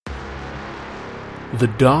The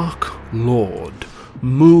Dark Lord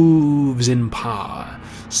moves in power,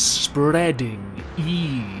 spreading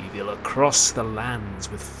evil across the lands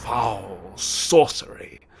with foul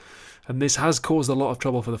sorcery. And this has caused a lot of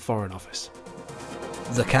trouble for the Foreign Office.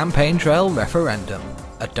 The Campaign Trail Referendum,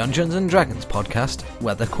 a Dungeons & Dragons podcast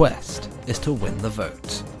where the quest is to win the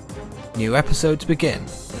vote. New episodes begin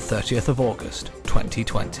the 30th of August,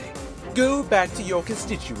 2020. Go back to your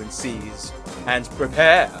constituencies and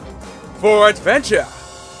prepare for adventure!